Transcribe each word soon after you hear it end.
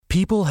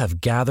People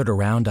have gathered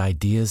around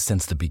ideas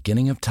since the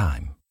beginning of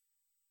time,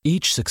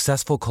 each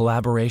successful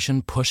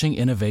collaboration pushing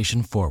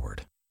innovation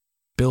forward,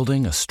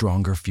 building a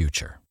stronger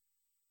future.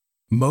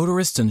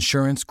 Motorists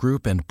Insurance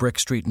Group and Brick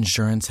Street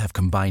Insurance have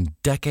combined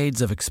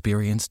decades of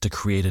experience to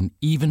create an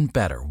even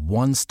better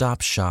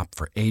one-stop shop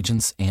for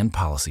agents and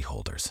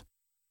policyholders,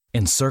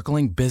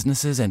 encircling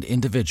businesses and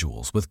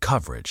individuals with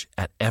coverage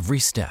at every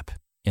step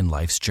in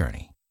life's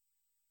journey.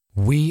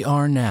 We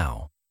are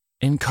now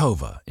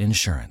Encova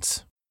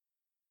Insurance.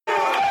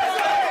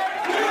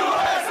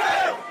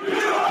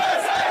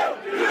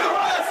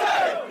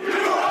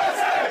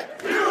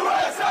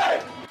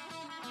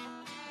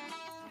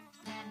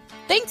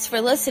 Thanks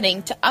for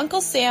listening to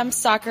Uncle Sam's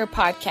Soccer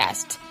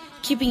Podcast,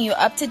 keeping you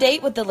up to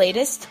date with the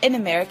latest in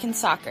American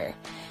soccer.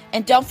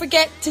 And don't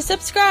forget to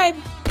subscribe.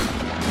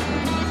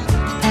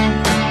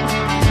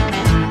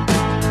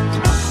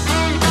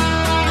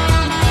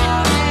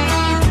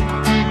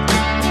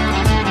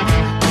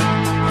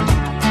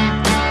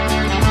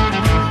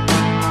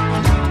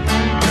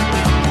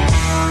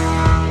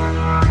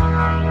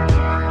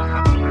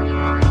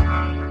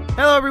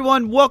 Hello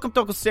everyone, welcome to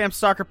Uncle Sam's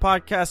Soccer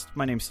Podcast.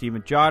 My name is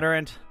Steven Jotter,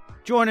 and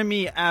joining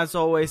me, as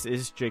always,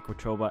 is Jake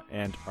Wachova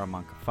and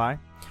Armand Kafai.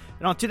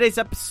 And on today's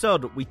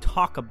episode, we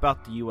talk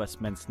about the U.S.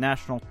 men's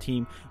national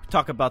team. We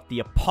talk about the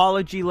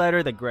apology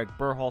letter that Greg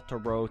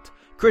Berhalter wrote,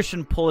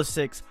 Christian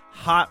Pulisic's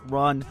hot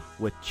run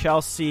with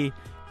Chelsea,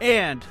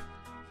 and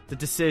the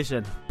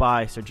decision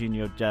by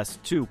Sergiño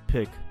Dest to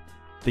pick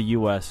the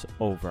U.S.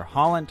 over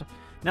Holland.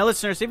 Now,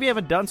 listeners, if you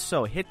haven't done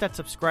so, hit that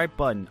subscribe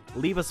button,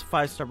 leave us a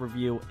 5-star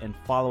review, and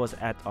follow us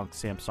at Uncle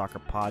Sam Soccer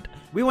Pod.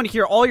 We want to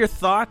hear all your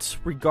thoughts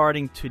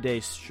regarding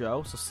today's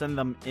show, so send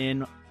them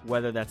in,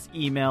 whether that's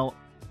email,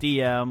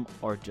 DM,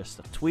 or just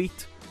a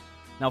tweet.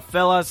 Now,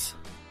 fellas,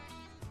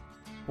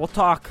 we'll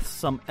talk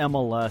some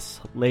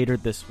MLS later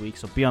this week,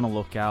 so be on the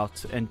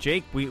lookout. And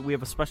Jake, we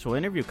have a special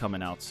interview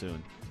coming out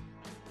soon.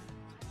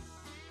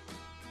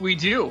 We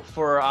do,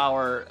 for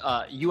our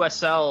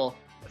USL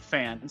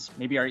fans,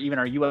 maybe even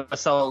our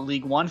USL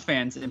League One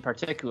fans in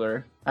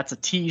particular. That's a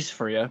tease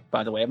for you,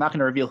 by the way. I'm not going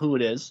to reveal who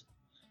it is,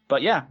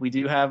 but yeah, we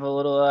do have we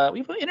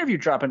have an interview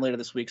dropping later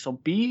this week, so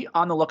be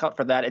on the lookout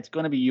for that. It's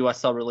going to be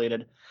USL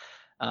related.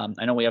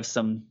 I know we have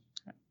some.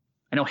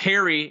 I know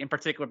Harry in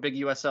particular, big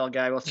USL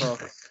guy. Also,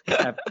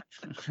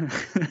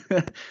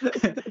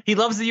 he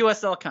loves the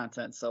USL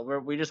content, so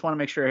we just want to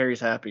make sure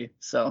Harry's happy.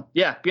 So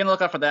yeah, be on the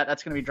lookout for that.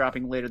 That's going to be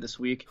dropping later this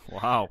week.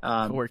 Wow,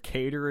 so we're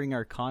catering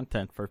our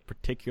content for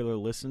particular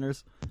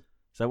listeners.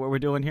 Is that what we're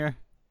doing here?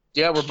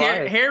 Yeah, we're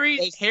buying.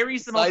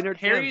 Harry's the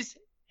most.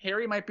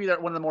 Harry might be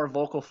one of the more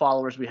vocal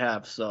followers we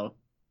have. So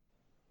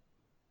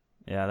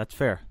yeah, that's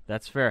fair.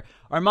 That's fair.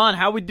 Armand,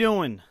 how we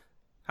doing?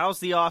 How's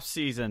the off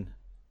season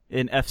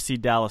in FC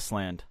Dallas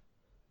land?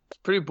 It's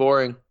pretty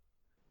boring,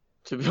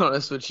 to be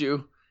honest with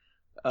you.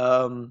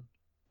 I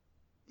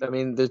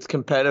mean, there's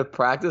competitive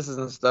practices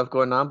and stuff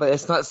going on, but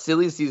it's not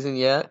silly season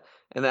yet,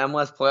 and the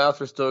MLS playoffs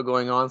are still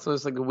going on, so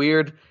it's like a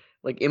weird,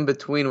 like in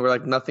between where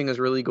like nothing is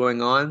really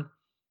going on.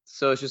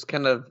 So it's just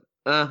kind of,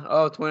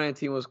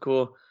 2019 was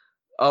cool.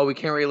 Oh, we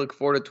can't really look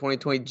forward to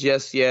 2020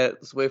 just yet.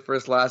 Let's wait for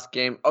his last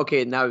game.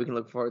 Okay, now we can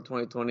look forward to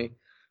 2020.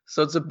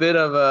 So it's a bit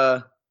of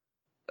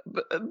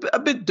a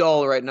bit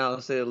dull right now,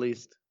 to say the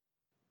least.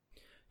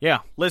 Yeah,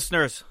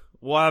 listeners,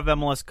 we'll have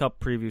MLS Cup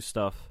preview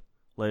stuff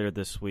later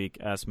this week,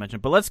 as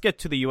mentioned. But let's get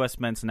to the U.S.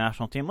 men's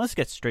national team. Let's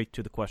get straight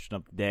to the question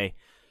of the day.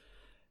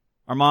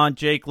 Armand,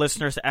 Jake,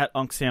 listeners at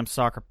Uncle Sam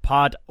Soccer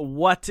Pod,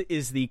 what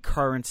is the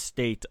current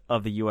state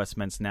of the U.S.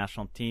 men's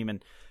national team?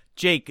 And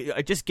Jake,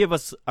 just give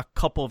us a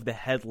couple of the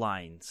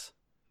headlines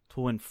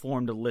to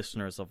inform the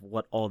listeners of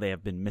what all they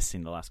have been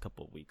missing the last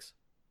couple of weeks.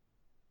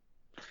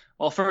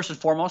 Well, first and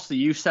foremost,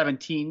 the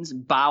U17s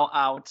bow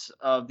out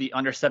of the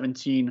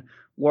Under-17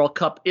 World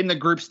Cup in the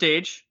group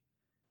stage.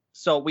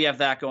 So we have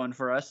that going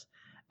for us.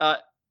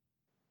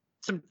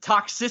 Some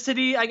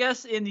toxicity, I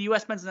guess, in the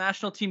U.S. men's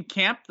national team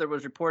camp. There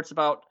was reports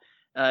about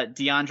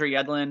DeAndre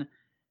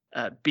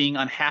Yedlin being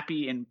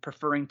unhappy and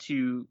preferring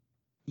to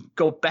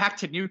go back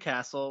to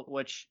Newcastle,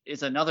 which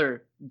is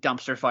another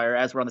dumpster fire,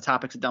 as we're on the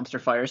topics of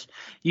dumpster fires.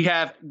 You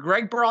have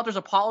Greg Berhalter's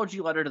apology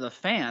letter to the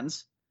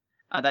fans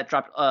that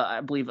dropped,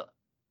 I believe,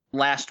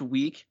 last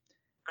week.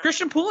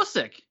 Christian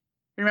Pulisic.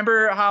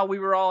 Remember how we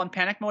were all in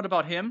panic mode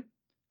about him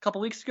a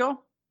couple weeks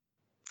ago?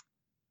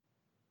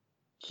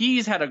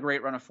 He's had a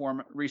great run of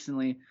form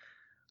recently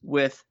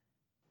with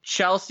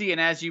Chelsea. And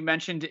as you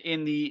mentioned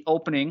in the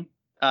opening,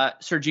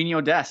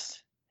 Sergiño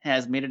Dest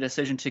has made a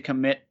decision to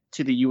commit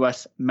to the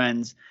U.S.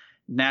 men's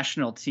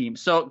national team.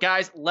 So,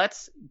 guys,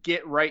 let's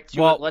get right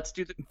to it. Let's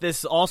do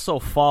This also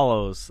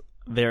follows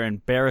their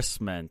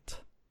embarrassment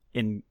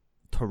in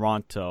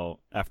Toronto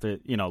after,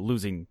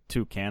 losing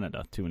to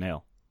Canada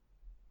 2-0.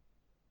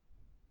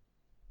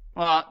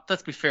 Well,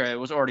 let's be fair. It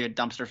was already a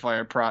dumpster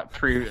fire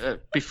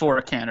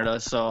before Canada,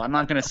 so I'm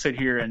not going to sit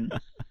here and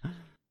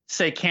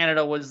say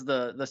Canada was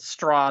the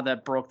straw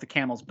that broke the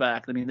camel's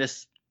back. I mean,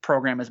 this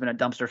program has been a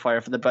dumpster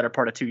fire for the better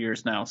part of 2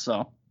 years now.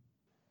 So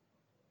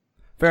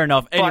fair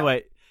enough.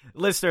 Anyway,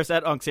 Listeners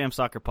at Unc Sam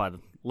Soccer Pod,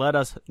 let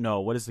us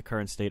know what is the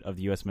current state of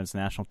the U.S. men's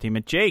national team.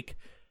 And Jake,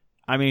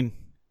 I mean,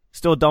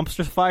 still a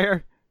dumpster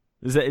fire?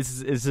 Is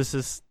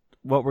this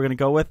what we're gonna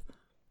go with?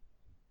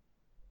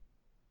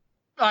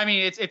 I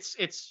mean, it's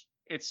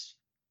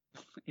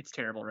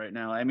terrible right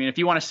now. I mean, if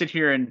you want to sit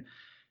here and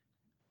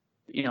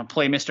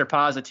play Mr.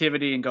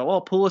 Positivity and go,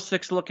 oh,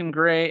 Pulisic's looking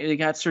great. You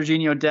got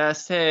Serginho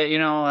Dest. Hey, we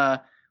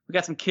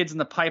got some kids in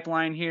the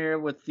pipeline here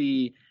with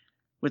the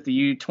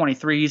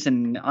U23s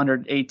and under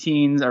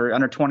 18s or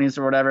under 20s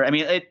or whatever. I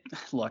mean,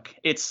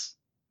 it's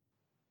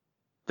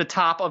the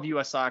top of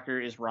U.S. soccer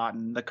is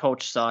rotten. The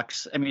coach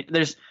sucks. I mean,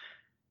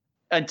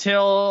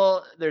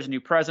 until there's a new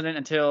president,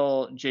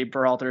 until Jay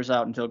Berhalter's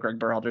out, until Greg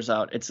Berhalter's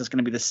out, it's just going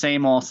to be the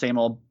same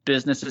old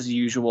business as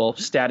usual,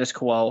 status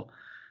quo.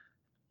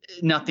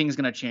 Nothing's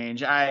going to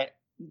change.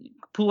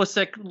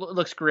 Pulisic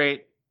looks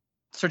great.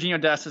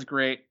 Serginho Dest is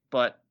great,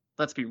 but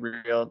let's be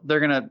real. They're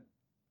going to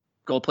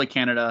go play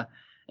Canada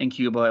and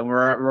Cuba, and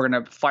we're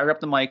going to fire up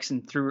the mics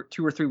in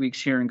 2 or 3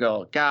 weeks here and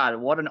go, God,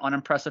 what an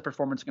unimpressive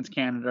performance against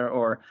Canada,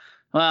 or,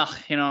 well,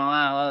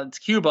 it's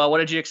Cuba. What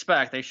did you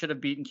expect? They should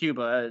have beaten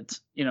Cuba.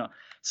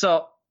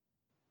 So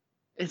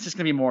it's just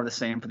going to be more of the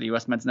same for the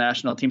U.S. men's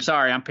national team.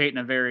 Sorry, I'm painting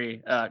a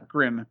very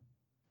grim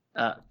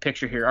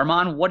picture here.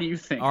 Armand, what do you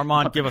think?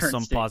 Armand, give us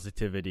some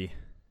positivity.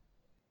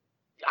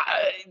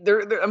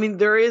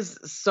 There is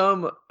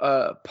some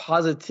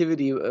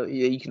positivity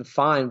you can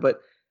find, but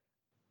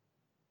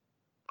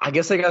I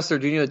guess I got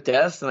Serginho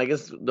Dest, and I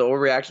guess the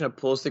overreaction of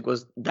Pulisic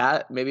was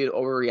that, maybe an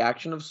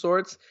overreaction of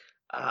sorts.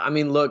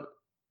 Look,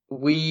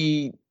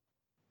 the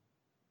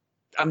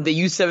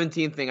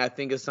U17 thing, I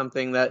think, is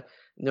something that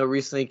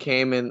recently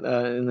came in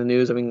the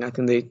news. I mean, I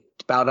think they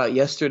bowed out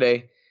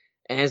yesterday,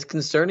 and it's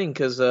concerning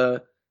because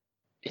it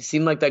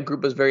seemed like that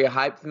group was very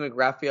hyped. I think like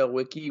Raphael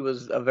Wicki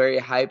was a very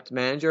hyped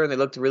manager, and they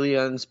looked really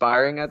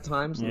inspiring at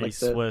times. Yeah, like he's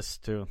Swiss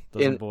too.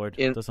 Doesn't board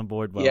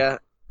well.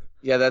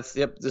 Yeah, that's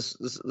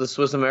the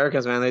Swiss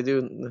Americans, man. They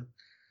do.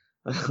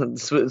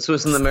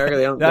 Swiss in America,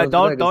 they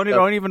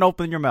don't even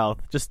open your mouth.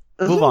 Just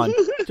move on.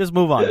 Just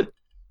move on.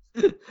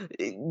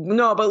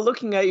 No, but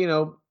looking at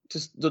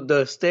just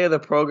the state of the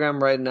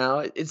program right now,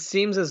 it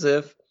seems as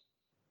if,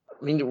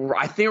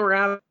 I think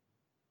we're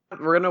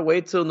gonna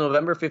wait till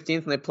November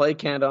 15th and they play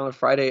Canada on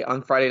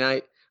Friday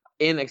night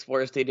in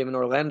Explorer Stadium in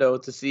Orlando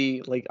to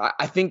see. Like,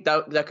 I think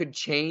that could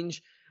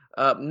change,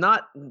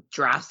 not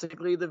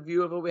drastically the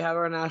view of what we have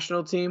our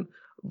national team,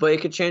 but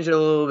it could change it a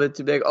little bit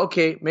to be like,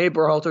 okay, maybe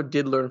Berhalter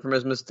did learn from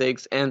his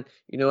mistakes, and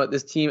you know what,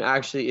 this team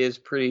actually is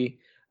pretty.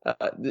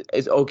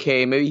 Is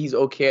okay. Maybe he's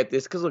okay at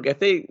this, because look, if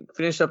they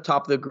finish up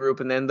top of the group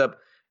and end up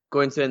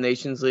going to the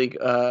Nations League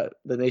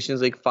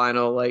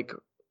final, like,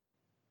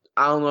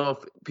 I don't know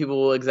if people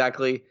will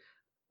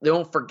they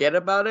won't forget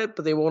about it,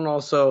 but they won't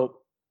also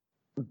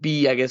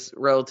be, I guess,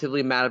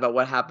 relatively mad about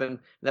what happened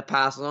in the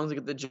past, as long as they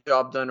get the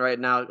job done right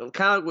now.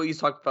 Kind of like what you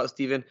talked about,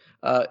 Steven,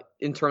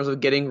 in terms of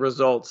getting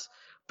results.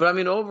 But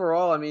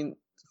overall,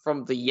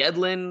 from the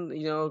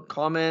Yedlin,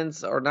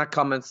 comments, or not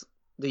comments,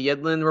 the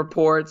Yedlin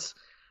reports.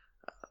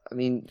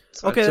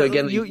 Okay, so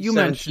again, you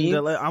mentioned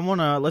that. I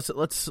wanna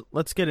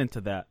let's get into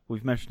that.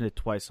 We've mentioned it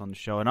twice on the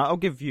show, and I'll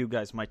give you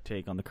guys my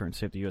take on the current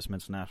state of the U.S.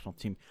 men's national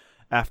team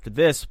after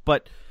this.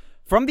 But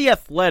from The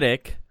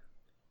Athletic,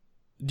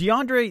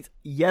 DeAndre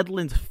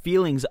Yedlin's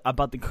feelings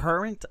about the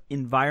current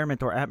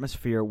environment or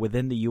atmosphere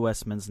within the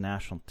U.S. men's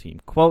national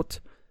team. Quote,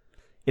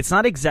 "It's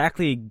not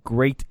exactly a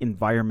great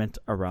environment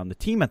around the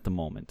team at the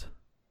moment,"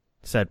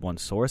 said one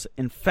source.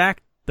 In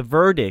fact, the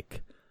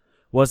verdict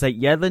was that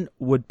Yedlin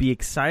would be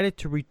excited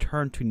to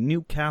return to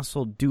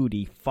Newcastle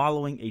duty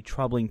following a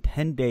troubling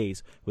 10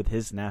 days with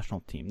his national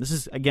team. This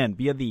is, again,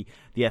 via the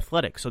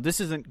Athletic. So this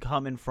isn't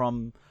coming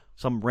from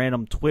some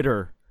random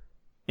Twitter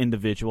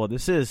individual.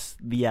 This is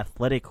the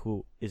Athletic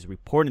who is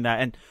reporting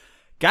that. And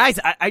guys,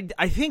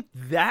 I think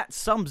that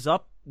sums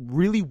up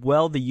really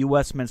well the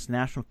U.S. men's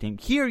national team.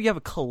 Here you have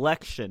a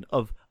collection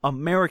of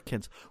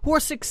Americans who are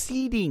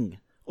succeeding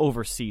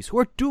overseas, who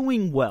are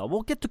doing well.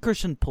 We'll get to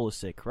Christian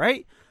Pulisic,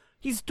 right?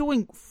 He's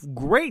doing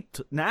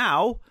great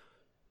now,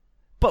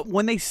 but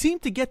when they seem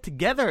to get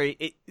together,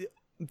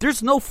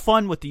 there's no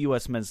fun with the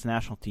U.S. men's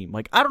national team.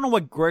 Like, I don't know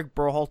what Greg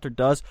Berhalter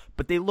does,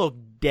 but they look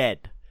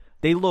dead.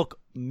 They look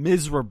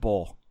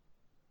miserable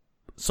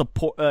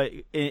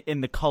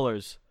in the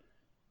colors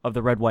of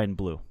the red, white, and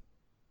blue.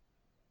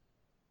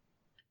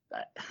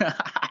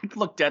 I'd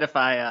look dead if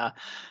I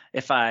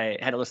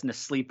had to listen to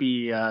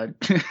sleepy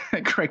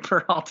Greg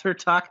Berhalter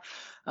talk.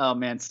 Oh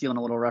man, stealing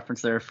a little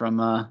reference there from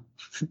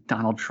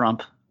Donald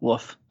Trump.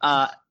 Woof.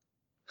 But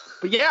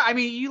yeah,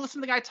 you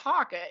listen to the guy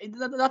talk.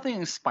 Nothing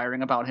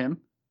inspiring about him.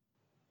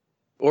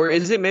 Or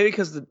is it maybe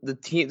because the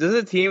team?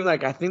 Doesn't the team,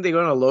 I think they go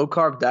on a low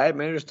carb diet?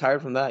 Maybe they're just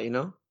tired from that,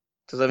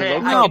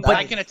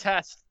 I can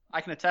attest. I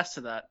can attest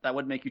to that. That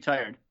would make you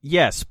tired.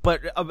 Yes,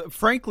 but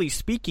frankly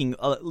speaking,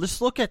 let's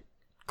look at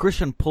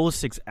Christian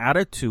Pulisic's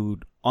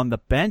attitude on the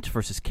bench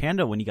versus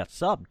Canada when he got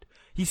subbed.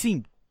 He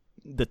seemed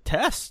the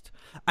test.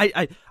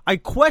 I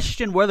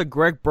question whether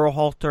Greg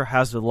Berhalter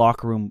has the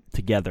locker room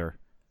together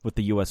with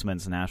the U.S.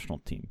 men's national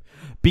team.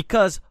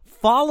 Because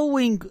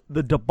following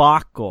the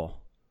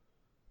debacle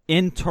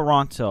in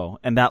Toronto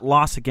and that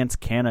loss against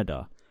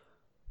Canada,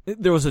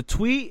 there was a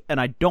tweet,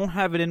 and I don't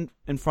have it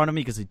in front of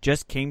me because it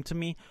just came to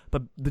me,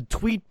 but the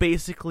tweet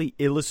basically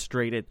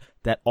illustrated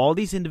that all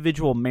these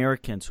individual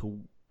Americans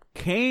who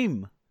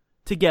came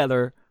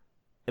together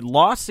and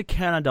lost to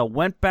Canada,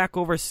 went back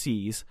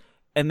overseas,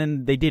 and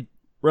then they did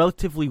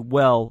relatively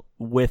well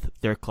with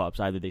their clubs.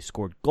 Either they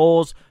scored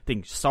goals, I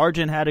think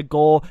Sargent had a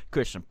goal,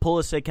 Christian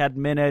Pulisic had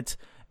minutes,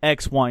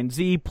 X, Y, and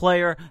Z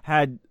player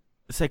had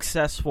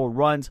successful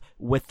runs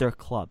with their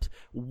clubs.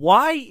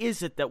 Why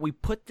is it that we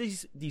put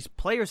these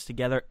players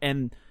together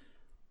and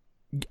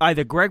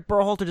either Greg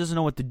Berhalter doesn't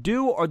know what to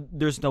do, or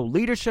there's no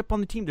leadership on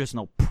the team, there's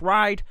no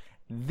pride?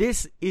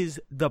 This is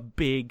the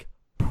big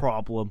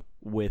problem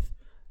with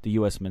the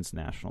U.S. men's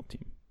national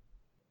team.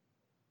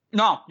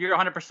 No, you're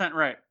 100%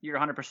 right. You're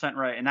 100%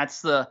 right. And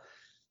that's the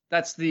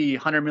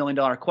 $100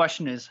 million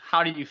question is,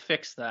 how do you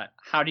fix that?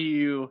 How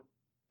do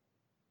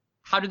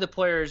the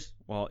players...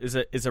 Well, is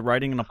it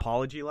writing an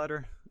apology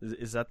letter?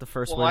 Is that the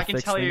first way to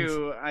fix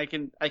things? I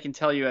can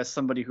tell you as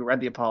somebody who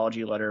read the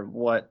apology letter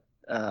what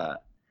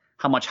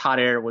how much hot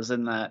air was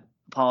in that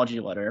apology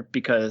letter,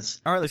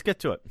 because... All right, let's get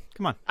to it.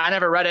 Come on. I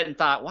never read it and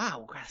thought,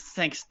 wow,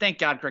 thank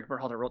God Greg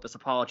Berhalter wrote this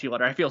apology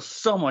letter. I feel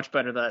so much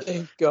better that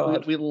thank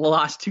God. We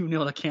lost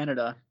 2-0 to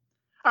Canada.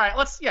 All right,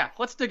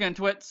 let's dig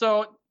into it.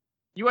 So,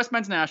 U.S.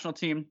 men's national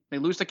team, they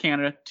lose to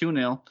Canada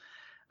 2-0.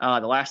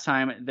 The last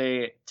time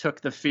they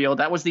took the field,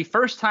 that was the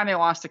first time they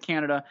lost to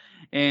Canada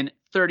in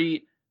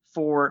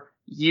 34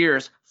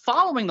 years.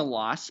 Following the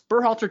loss,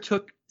 Berhalter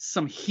took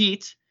some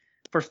heat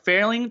for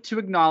failing to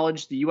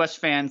acknowledge the U.S.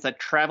 fans that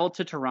traveled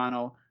to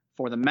Toronto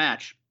for the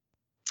match.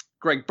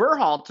 Greg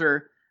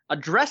Berhalter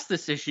addressed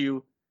this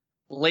issue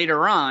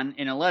later on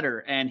in a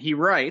letter, and he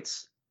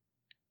writes,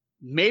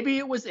 "Maybe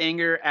it was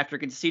anger after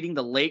conceding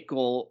the late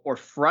goal or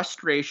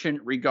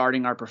frustration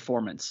regarding our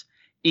performance.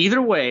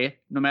 Either way,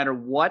 no matter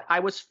what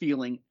I was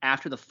feeling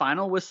after the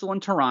final whistle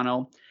in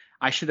Toronto,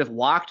 I should have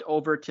walked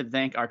over to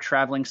thank our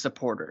traveling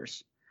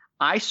supporters.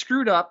 I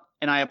screwed up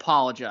and I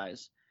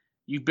apologize.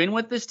 You've been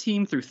with this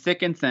team through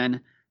thick and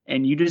thin,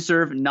 and you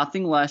deserve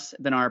nothing less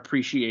than our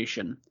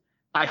appreciation.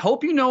 I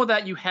hope you know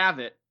that you have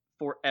it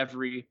for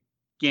every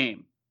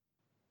game."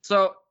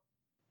 So,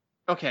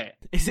 okay.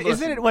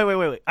 Isn't it?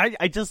 Wait.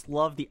 I just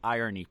love the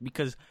irony,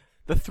 because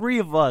the three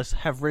of us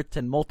have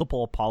written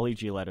multiple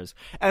apology letters,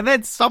 and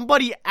then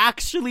somebody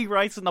actually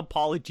writes an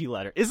apology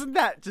letter. Isn't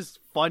that just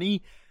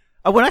funny?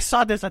 When I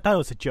saw this, I thought it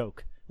was a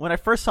joke. When I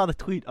first saw the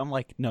tweet, I'm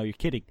like, no, you're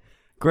kidding.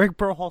 Greg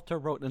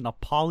Berhalter wrote an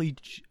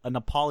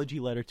apology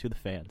letter to the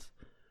fans.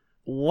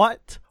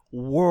 What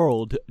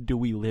world do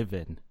we live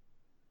in?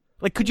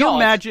 Like, could you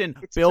imagine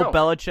it's Bill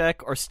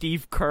Belichick or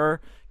Steve Kerr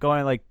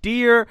going like,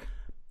 "Dear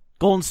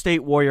Golden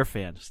State Warrior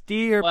fans,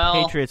 dear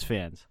Patriots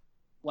fans"?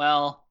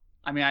 Well,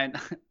 I mean,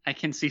 I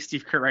can see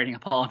Steve Kerr writing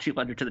an apology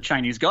letter to the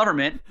Chinese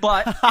government,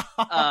 but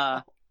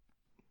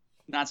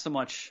not so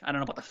much. I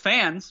don't know about the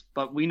fans,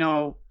 but we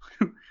know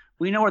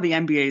where the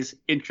NBA's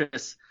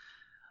interests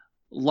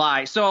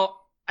lie. So,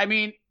 I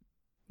mean,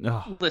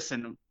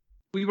 listen,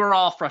 we were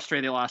all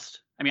frustrated they lost.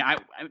 I mean,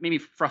 maybe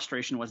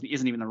frustration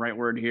isn't even the right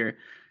word here.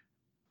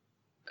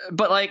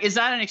 But, like, is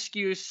that an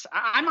excuse?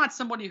 I'm not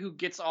somebody who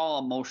gets all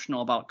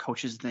emotional about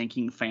coaches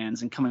thanking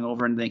fans and coming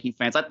over and thanking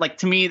fans. Like,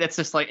 to me, that's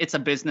just like, it's a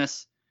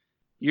business.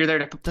 You're there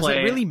to play. Does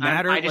it really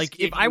matter? Like,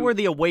 if I were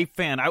the away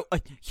fan,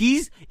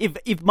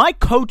 if my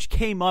coach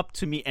came up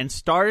to me and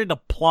started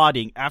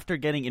applauding after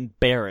getting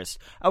embarrassed,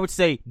 I would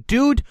say,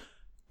 "Dude,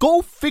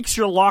 go fix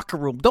your locker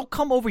room. Don't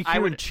come over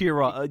here and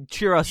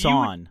cheer us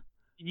on."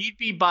 You'd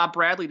be Bob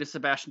Bradley to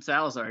Sebastian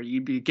Salazar.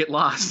 You'd be, "Get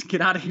lost.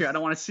 Get out of here. I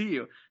don't want to see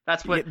you."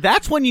 That's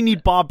when you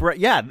need Bob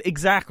Bradley. Yeah,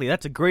 exactly.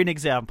 That's a great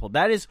example.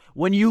 That is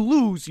when you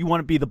lose, you want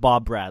to be the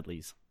Bob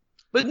Bradleys.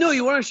 But no,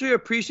 you want to show your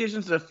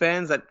appreciation to the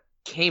fans that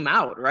came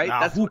out,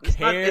 right? Who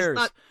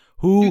cares?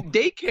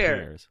 They care.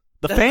 Cares?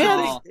 The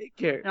fans? They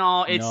care.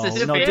 No, it's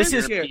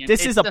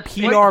this is a PR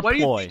ploy. Why do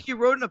you think you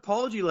wrote an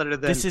apology letter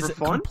then? This is a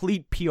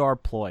complete PR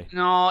ploy.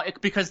 No,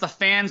 because the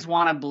fans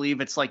want to believe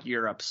it's like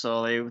Europe,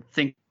 so they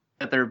think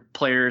that their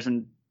players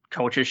and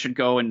coaches should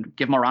go and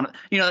give them a round.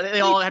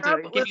 They all have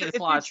to give you the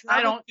applause.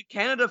 I don't to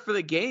Canada for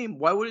the game.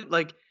 Why would it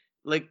like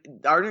are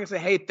they gonna say,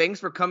 "Hey, thanks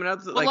for coming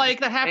out"?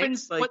 That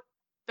happens.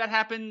 That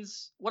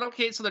happens.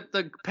 Okay, so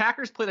the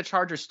Packers play the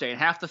Chargers today, and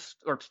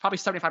probably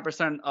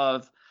 75%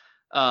 of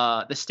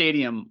the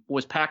stadium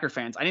was Packer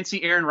fans. I didn't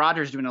see Aaron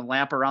Rodgers doing a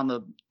lap around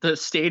the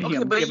stadium.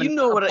 Okay, but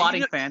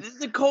applauding fans.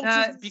 The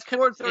culture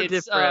sports are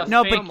different.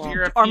 No,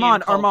 but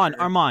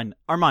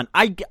Armand,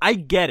 I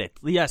get it.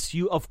 Yes,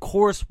 you of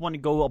course want to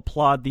go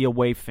applaud the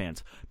away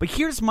fans. But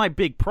here's my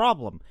big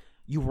problem.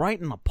 You write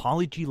an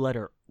apology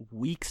letter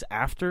weeks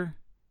after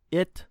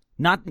it.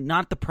 Not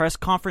the press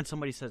conference.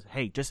 Somebody says,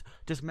 "Hey, just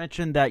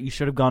mention that you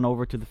should have gone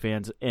over to the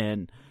fans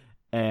and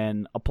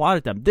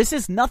applauded them." This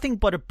is nothing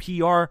but a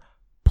PR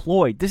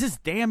ploy. This is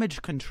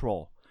damage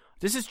control.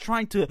 This is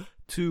trying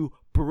to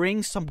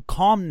bring some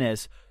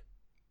calmness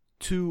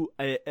to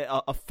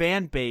a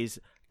fan base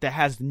that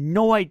has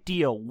no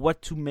idea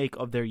what to make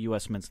of their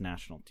U.S. men's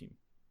national team.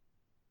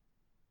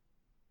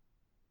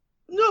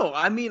 No,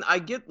 I mean, I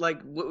get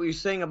like what you're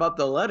saying about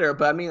the letter,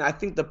 but I mean, I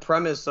think the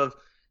premise of,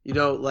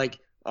 like,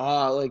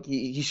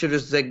 he should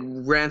have just like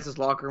ran to his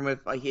locker room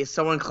if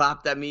someone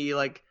clapped at me,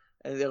 like,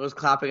 and it was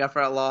clapping after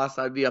I lost,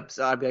 I'd be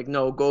upset. I'd be like,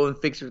 no, go and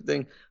fix your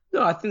thing.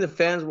 No, I think the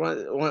fans want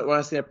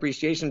to see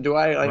appreciation. Do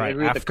I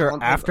agree with the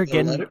content after of the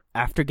getting letter?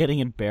 After getting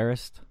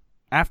embarrassed?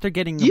 After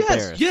getting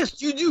embarrassed.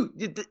 Yes, you do.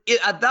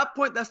 At that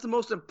point, that's the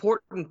most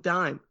important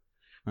time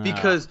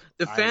because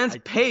the fans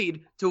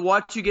paid to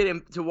watch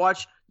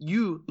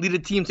you lead a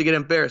team to get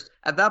embarrassed.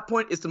 At that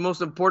point, it's the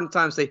most important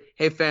time to say,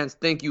 "Hey, fans,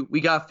 thank you.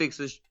 We gotta fix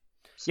this."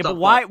 Yeah, but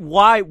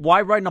why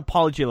write an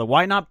apology letter?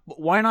 Why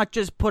not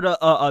just put a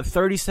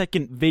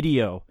 30-second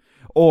video?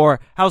 Or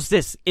how's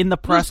this in the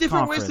press conference? There's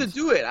different ways to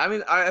do it. I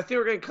mean, I think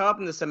we're getting caught up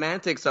in the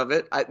semantics of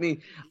it. I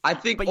mean, I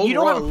think. But you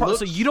don't have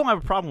so you don't have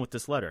a problem with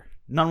this letter,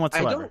 none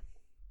whatsoever.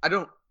 I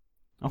don't.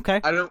 Okay.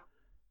 I don't.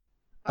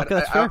 Okay,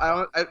 that's fair.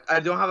 I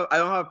don't have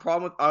a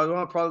problem with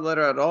the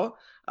letter at all.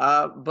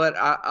 But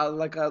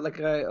like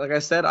I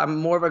said, I'm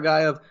more of a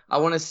guy of I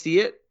want to see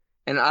it,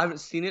 and I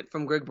haven't seen it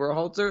from Greg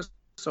Berhalter.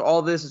 So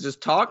all this is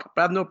just talk,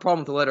 but I have no problem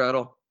with the letter at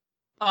all.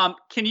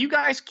 Can you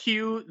guys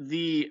cue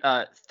the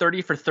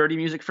 30 for 30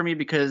 music for me?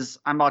 Because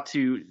I'm about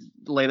to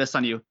lay this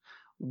on you.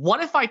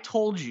 What if I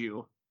told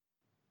you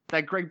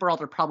that Greg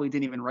Berhalter probably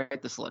didn't even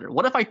write this letter?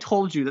 What if I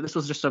told you that this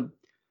was just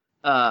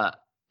a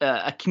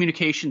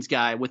communications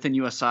guy within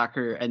U.S.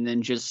 Soccer and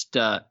then just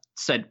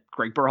said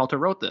Greg Berhalter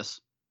wrote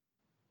this?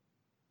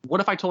 What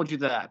if I told you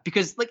that?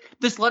 Because like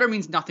this letter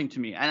means nothing to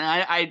me,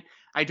 and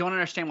I don't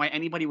understand why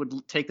anybody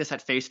would take this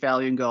at face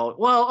value and go,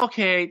 well,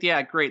 okay,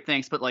 yeah, great,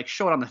 thanks, but like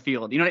show it on the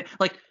field. You know,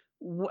 like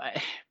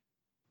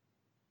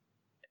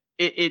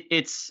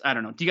it's I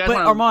don't know. Do you guys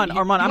want Armand,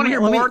 you want to hear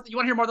more? You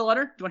want to hear more of the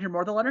letter? Do you want to hear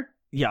more of the letter?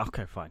 Yeah.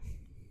 Okay. Fine.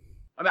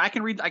 I mean, I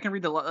can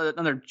read the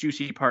another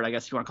juicy part, I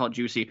guess if you want to call it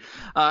juicy.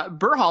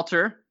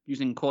 Berhalter,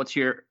 using quotes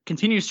here,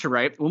 continues to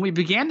write, when we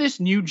began this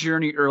new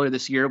journey earlier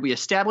this year, we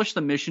established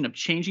the mission of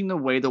changing the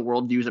way the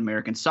world views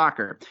American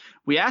soccer.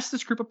 We asked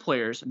this group of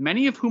players,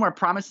 many of whom are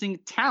promising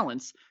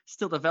talents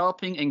still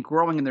developing and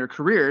growing in their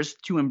careers,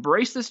 to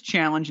embrace this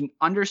challenge and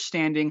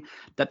understanding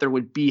that there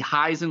would be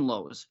highs and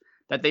lows,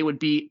 that they would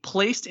be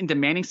placed in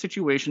demanding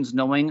situations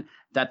knowing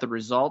that the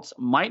results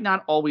might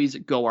not always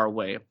go our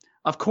way.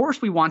 Of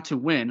course, we want to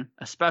win,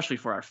 especially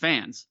for our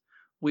fans.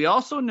 We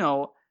also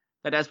know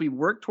that as we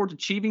work towards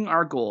achieving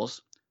our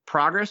goals,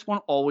 progress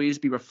won't always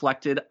be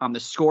reflected on the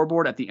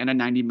scoreboard at the end of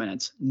 90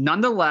 minutes.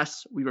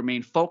 Nonetheless, we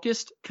remain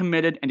focused,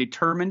 committed, and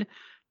determined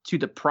to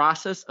the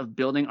process of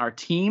building our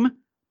team,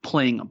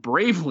 playing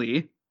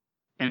bravely,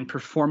 and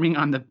performing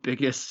on the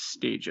biggest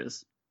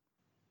stages.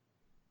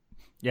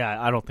 Yeah,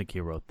 I don't think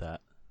he wrote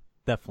that.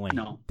 Definitely.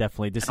 No.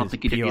 Definitely. This is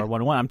PR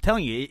 101. I'm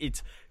telling you,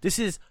 this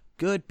is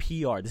good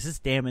PR. This is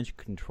damage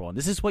control. And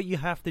this is what you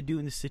have to do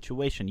in this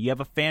situation. You have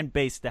a fan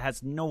base that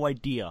has no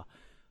idea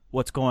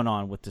what's going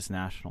on with this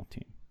national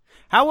team.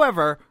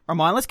 However,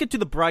 Armand, let's get to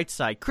the bright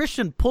side.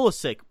 Christian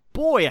Pulisic,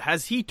 boy,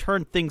 has he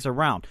turned things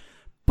around.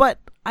 But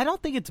I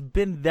don't think it's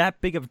been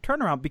that big of a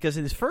turnaround because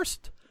in his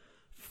first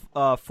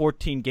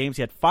 14 games,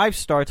 he had 5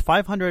 starts,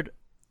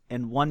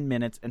 501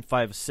 minutes, and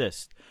 5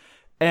 assists.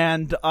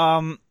 And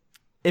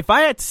if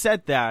I had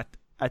said that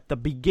at the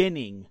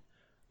beginning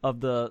of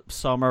the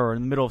summer or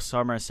in the middle of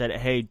summer, I said,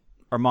 hey,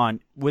 Armand,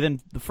 within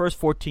the first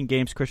 14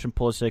 games, Christian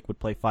Pulisic would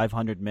play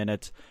 500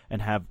 minutes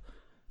and have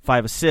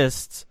 5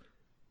 assists,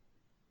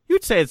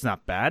 you'd say it's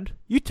not bad.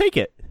 You'd take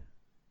it.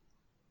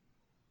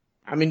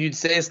 I mean, you'd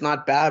say it's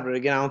not bad, but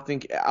again, I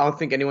don't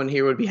think anyone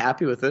here would be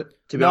happy with it.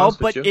 To be honest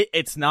with you. No, but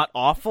it's not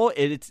awful.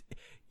 It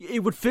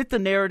would fit the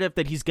narrative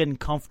that he's getting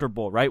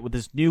comfortable, right, with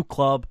his new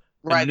club,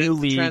 right, new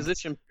league,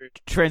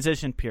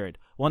 transition period.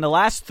 Well, in the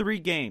last 3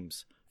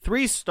 games,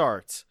 3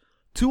 starts,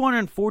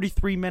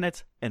 243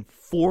 minutes and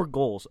 4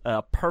 goals,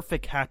 a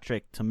perfect hat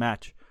trick to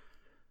match,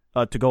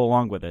 to go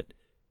along with it.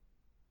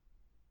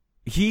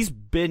 He's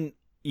been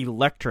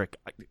electric.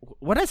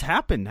 What has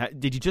happened?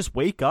 Did you just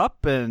wake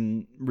up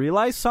and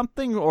realize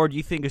something, or do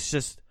you think it's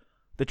just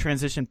the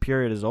transition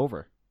period is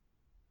over?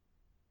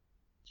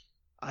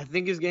 I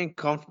think he's getting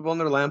comfortable in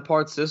their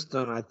Lampard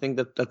system. I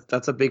think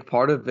that's a big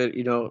part of it,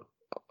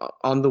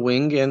 on the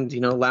wing. And,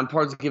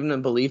 Lampard's given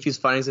him belief. He's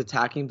finding his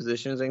attacking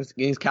positions and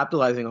he's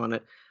capitalizing on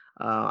it.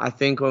 I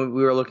think when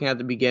we were looking at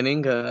the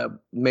beginning,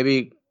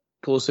 maybe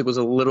Pulisic was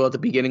a little at the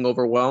beginning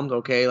overwhelmed.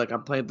 Okay, like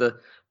I'm playing the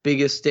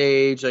biggest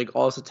stage, like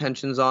all this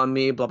attention's on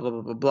me, blah, blah,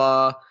 blah, blah,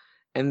 blah.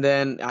 And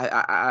then, like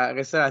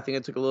I said, I think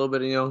it took a little bit,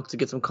 to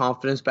get some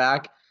confidence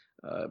back,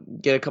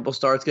 get a couple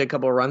starts, get a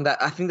couple runs.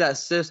 I think that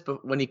assist,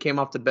 but when he came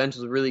off the bench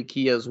was really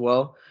key as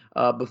well.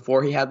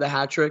 Before he had the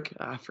hat trick,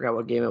 I forgot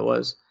what game it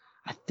was.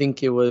 I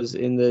think it was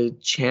in the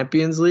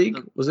Champions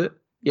League, was it?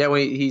 Yeah,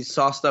 when he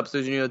sauced up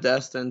Sergio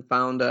Dest and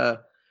found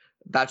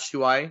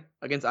Batshuayi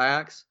against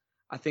Ajax.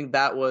 I think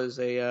that was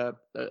a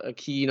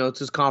key, to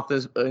his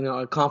confidence,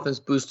 a confidence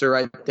booster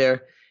right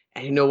there.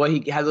 And you know what?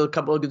 He had a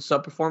couple of good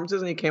sub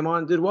performances, and he came on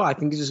and did well. I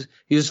think he's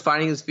just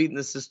finding his feet in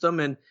the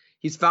system, and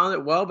he's found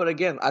it well. But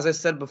again, as I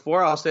said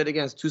before, I'll say it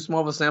again: it's too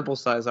small of a sample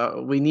size.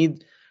 We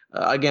need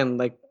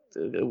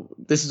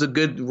this is a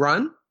good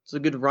run. It's a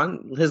good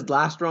run. His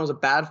last run was a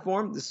bad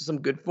form. This is some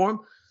good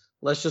form.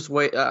 Let's just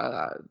wait.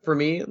 For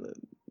me,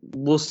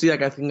 we'll see.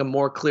 I think a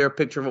more clear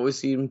picture of what we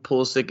see in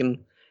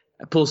Pulisic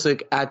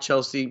at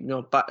Chelsea.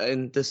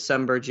 In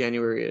December,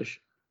 January-ish.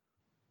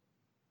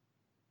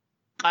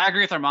 I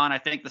agree with Armand. I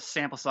think the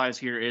sample size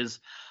here is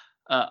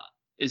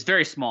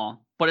very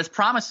small, but it's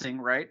promising,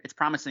 right? It's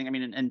promising. I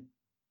mean, in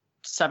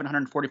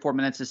 744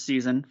 minutes this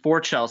season for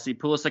Chelsea,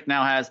 Pulisic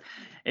now has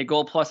a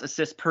goal plus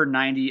assist per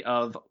 90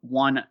 of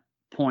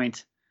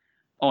 1.09.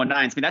 I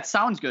mean, that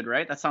sounds good,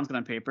 right? That sounds good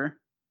on paper.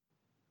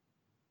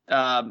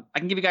 I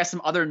can give you guys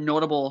some other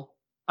notable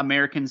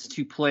Americans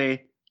to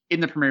play in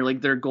the Premier League.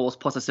 Their goals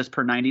plus assists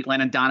per 90.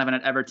 Landon Donovan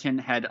at Everton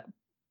had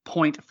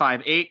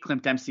 0.58,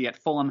 Clint Dempsey at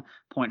Fulham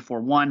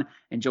 0.41,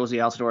 and Josie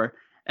Altidore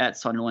at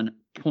Sunderland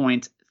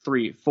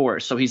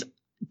 0.34. So he's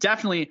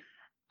definitely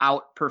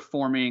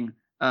outperforming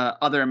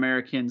other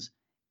Americans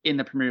in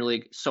the Premier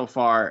League so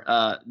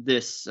far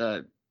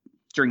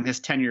during his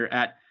tenure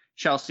at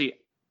Chelsea.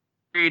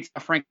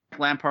 Frank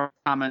Lampard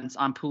comments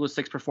on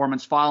Pulisic's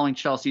performance following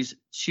Chelsea's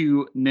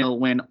 2-0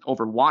 win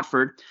over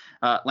Watford.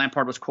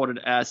 Lampard was quoted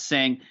as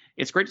saying,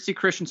 "It's great to see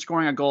Christian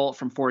scoring a goal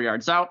from 4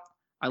 yards out.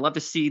 I love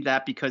to see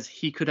that because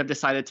he could have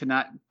decided to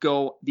not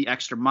go the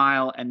extra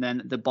mile and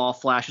then the ball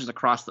flashes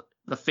across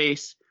the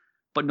face,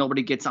 but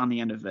nobody gets on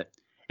the end of it.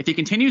 If he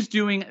continues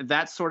doing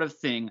that sort of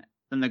thing,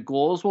 then the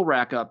goals will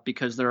rack up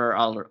because there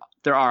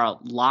are a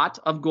lot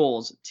of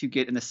goals to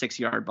get in the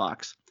 6-yard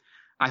box.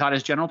 I thought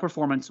his general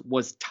performance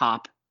was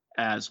top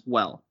as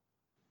well."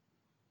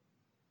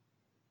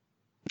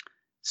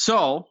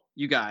 So,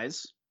 you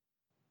guys,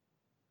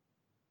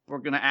 we're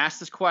going to ask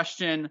this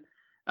question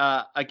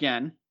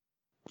again.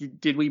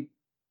 Did we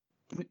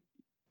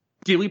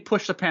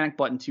push the panic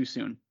button too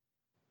soon?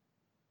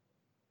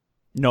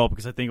 No,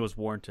 because I think it was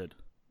warranted.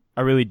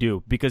 I really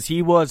do, because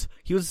he was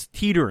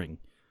teetering,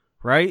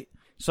 right?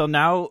 So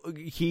now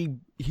he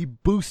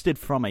boosted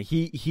from it.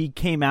 He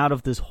came out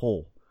of this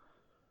hole.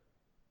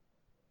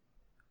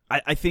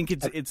 I think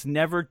it's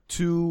never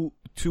too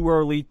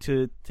early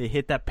to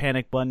hit that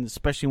panic button,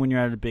 especially when you're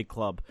at a big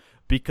club,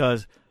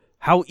 because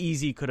how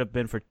easy could it have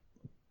been for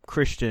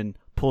Christian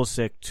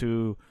Pulisic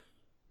to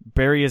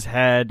bury his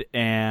head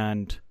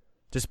and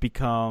just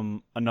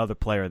become another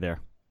player there,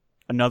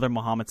 another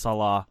Mohamed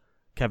Salah,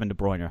 Kevin De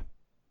Bruyne.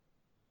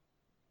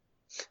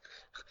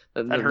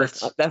 That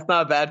hurts. That's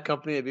not a bad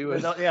company to be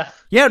with.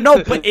 Yeah,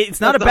 no, but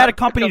it's not a bad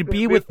company to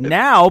be with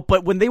now.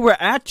 But when they were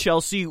at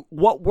Chelsea,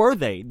 what were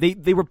they?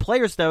 They were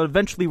players that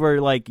eventually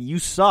were like, "You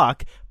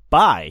suck,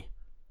 bye."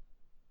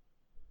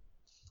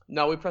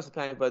 No, we pressed the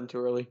panic button too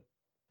early.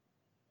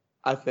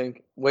 I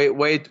think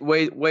way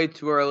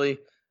too early.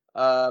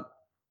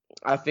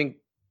 I think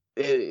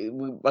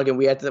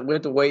we had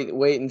to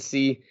wait and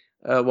see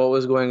what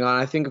was going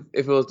on. I think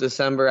if it was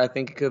December, I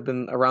think it could have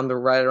been around the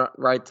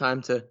right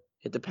time to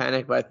hit the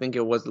panic, but I think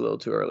it was a little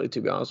too early,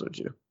 to be honest with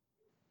you.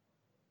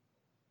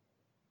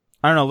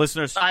 I don't know,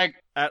 listeners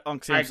at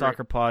Uncle Sam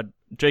Soccer Pod.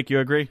 Jake, you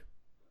agree?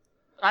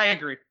 I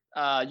agree.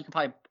 You can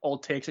probably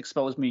old takes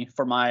expose me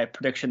for my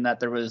prediction that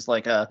there was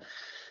like a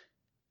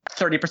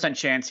 30%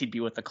 chance he'd be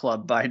with the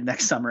club by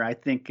next summer. I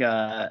think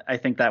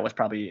that was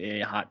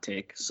probably a hot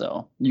take.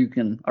 So you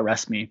can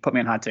arrest me, put me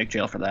in hot take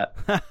jail for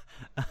that.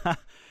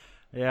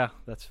 Yeah,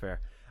 that's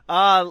fair.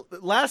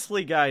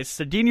 Lastly, guys,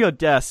 Serginho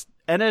Dest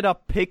ended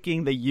up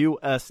picking the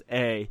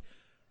USA.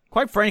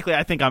 Quite frankly,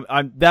 I think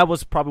that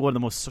was probably one of the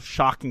most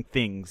shocking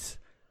things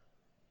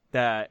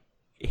that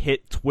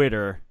hit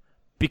Twitter,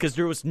 because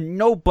there was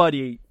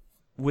nobody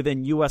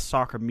within U.S.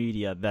 soccer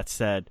media that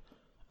said,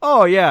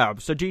 "Oh yeah,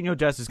 Serginho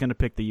Dest is going to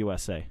pick the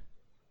USA."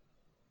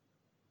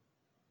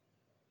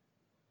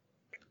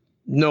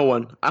 No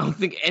one. I don't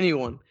think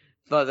anyone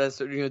thought that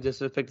Serginho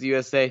Dest would pick the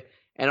USA.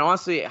 And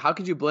honestly, how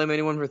could you blame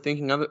anyone for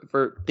thinking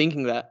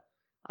that?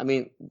 I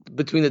mean,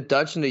 between the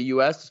Dutch and the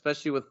U.S.,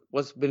 especially with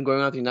what's been going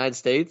on in the United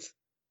States,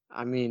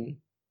 I mean,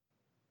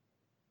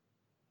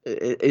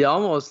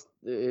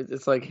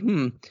 it's like,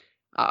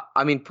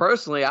 I mean,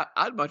 personally,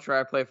 I'd much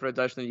rather play for the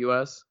Dutch than the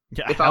U.S.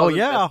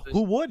 Yeah,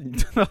 who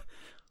wouldn't?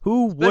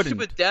 Who wouldn't? Especially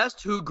with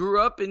Dest, who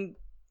grew up in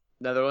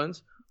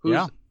Netherlands,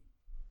 who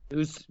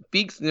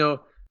speaks,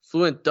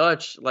 fluent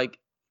Dutch, like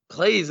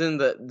plays in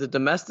the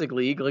domestic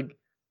league. Like,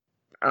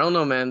 I don't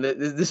know, man.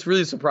 This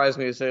really surprised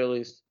me, to say the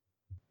least.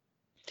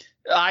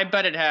 I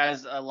bet it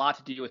has a lot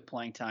to do with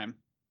playing time.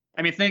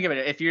 I mean, think of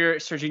it. If you're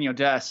Serginho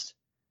Dest,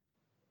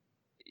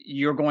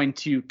 you're going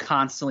to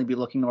constantly be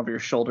looking over your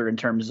shoulder in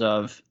terms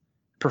of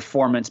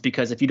performance,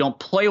 because if you don't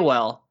play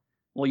well,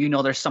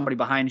 there's somebody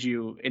behind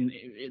you in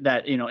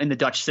the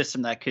Dutch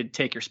system that could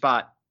take your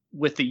spot.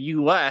 With the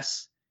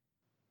U.S.,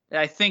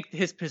 I think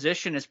his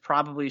position is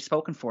probably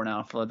spoken for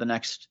now for the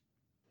next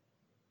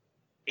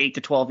 8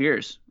 to 12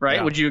 years, right?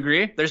 Yeah. Would you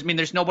agree?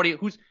 There's nobody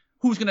who's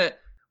gonna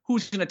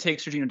take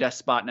Serginho Dest's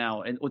spot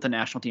now with the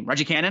national team.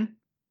 Reggie Cannon?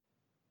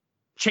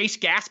 Chase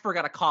Gasper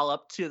got a call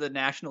up to the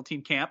national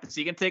team camp. Is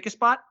he going to take a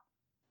spot?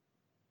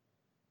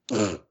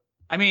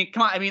 I mean,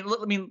 come on. I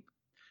mean,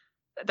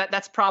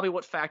 that's probably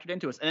what factored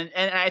into us. And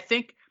I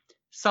think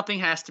something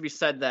has to be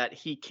said that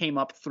he came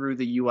up through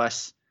the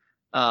U.S.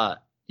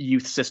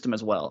 Youth system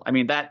as well. I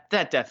mean, that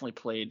definitely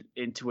played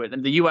into it.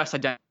 And the U.S.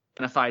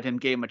 identified him,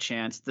 gave him a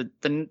chance.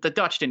 The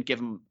Dutch didn't give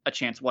him a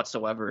chance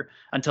whatsoever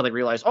until they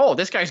realized, oh,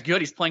 this guy's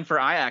good. He's playing for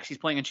Ajax. He's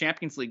playing in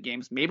Champions League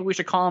games. Maybe we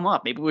should call him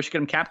up. Maybe we should get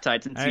him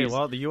capitized. Hey,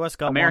 well, the U.S.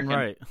 got American. one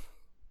right.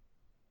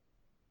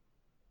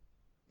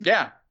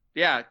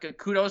 Yeah.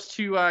 Kudos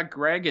to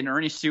Greg and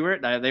Ernie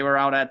Stewart. They were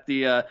out at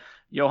the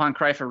Johan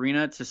Cruyff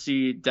Arena to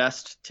see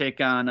Dest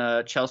take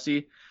on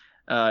Chelsea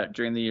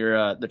during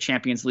the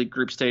Champions League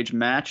group stage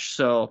match.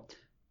 So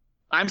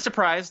I'm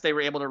surprised they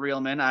were able to reel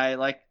him in.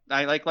 Like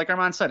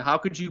Armand said, how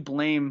could you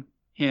blame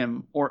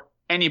him or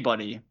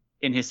anybody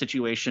in his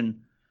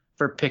situation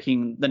for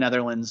picking the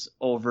Netherlands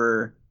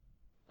over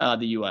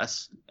the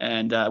U.S.?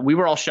 And we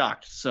were all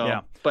shocked. So,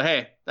 yeah. But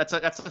hey, that's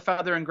a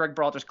feather in Greg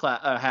Berhalter's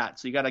hat.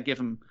 So you got to give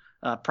him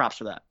props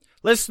for that.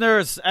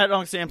 Listeners at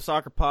Uncle Sam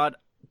Soccer Pod,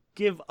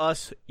 give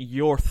us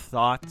your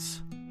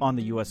thoughts on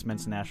the U.S.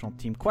 men's national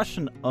team.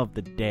 Question of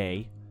the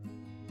day: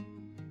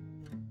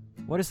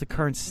 what is the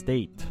current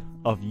state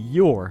of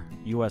your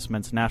U.S.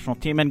 men's national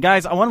team? And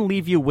guys, I want to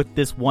leave you with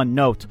this one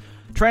note.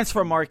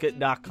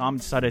 Transfermarket.com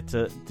decided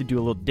to do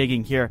a little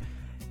digging here.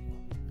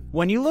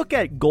 When you look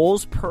at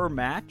goals per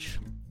match,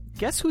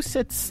 guess who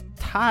sits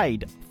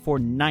tied for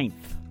 9th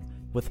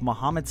with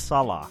Mohamed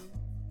Salah?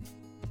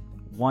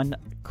 One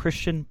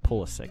Christian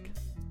Pulisic.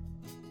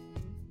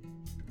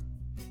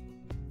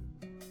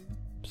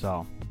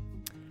 So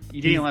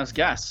you didn't let us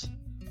guess.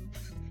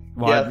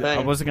 Well, yeah,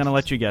 I wasn't going to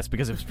let you guess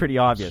because it was pretty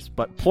obvious.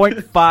 But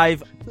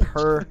 0.5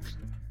 per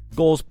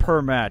goals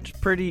per match.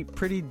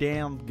 Pretty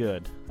damn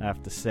good, I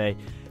have to say.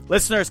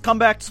 Listeners, come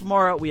back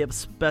tomorrow. We have a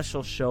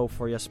special show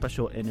for you, a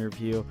special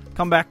interview.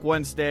 Come back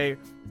Wednesday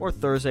or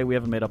Thursday. We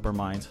haven't made up our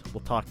minds.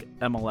 We'll talk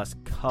MLS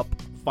Cup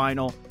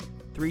final.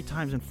 3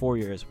 times in 4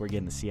 years, we're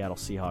getting the Seattle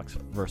Seahawks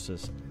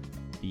versus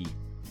the,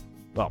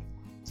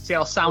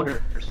 Seattle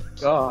Sounders.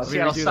 God,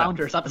 Seattle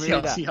Sounders, not the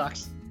Seattle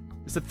Seahawks.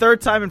 It's the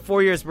 3rd time in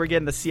 4 years we're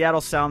getting the Seattle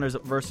Sounders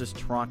versus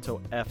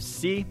Toronto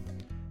FC.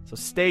 So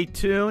stay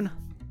tuned.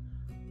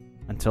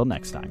 Until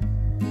next time.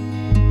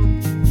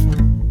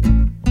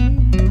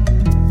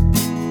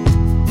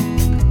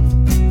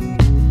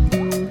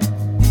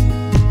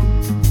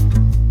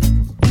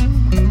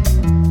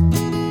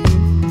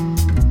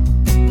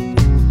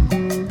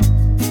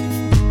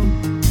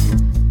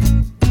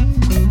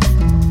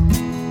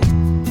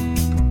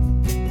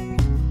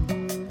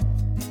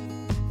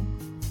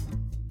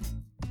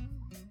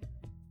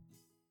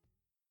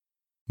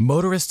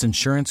 Motorist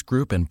Insurance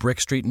Group and Brick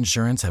Street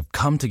Insurance have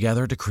come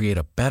together to create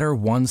a better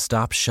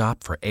one-stop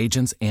shop for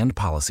agents and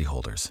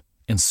policyholders,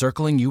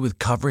 encircling you with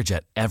coverage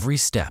at every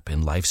step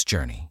in life's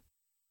journey.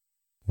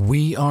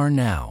 We are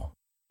now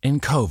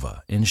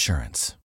Encova Insurance.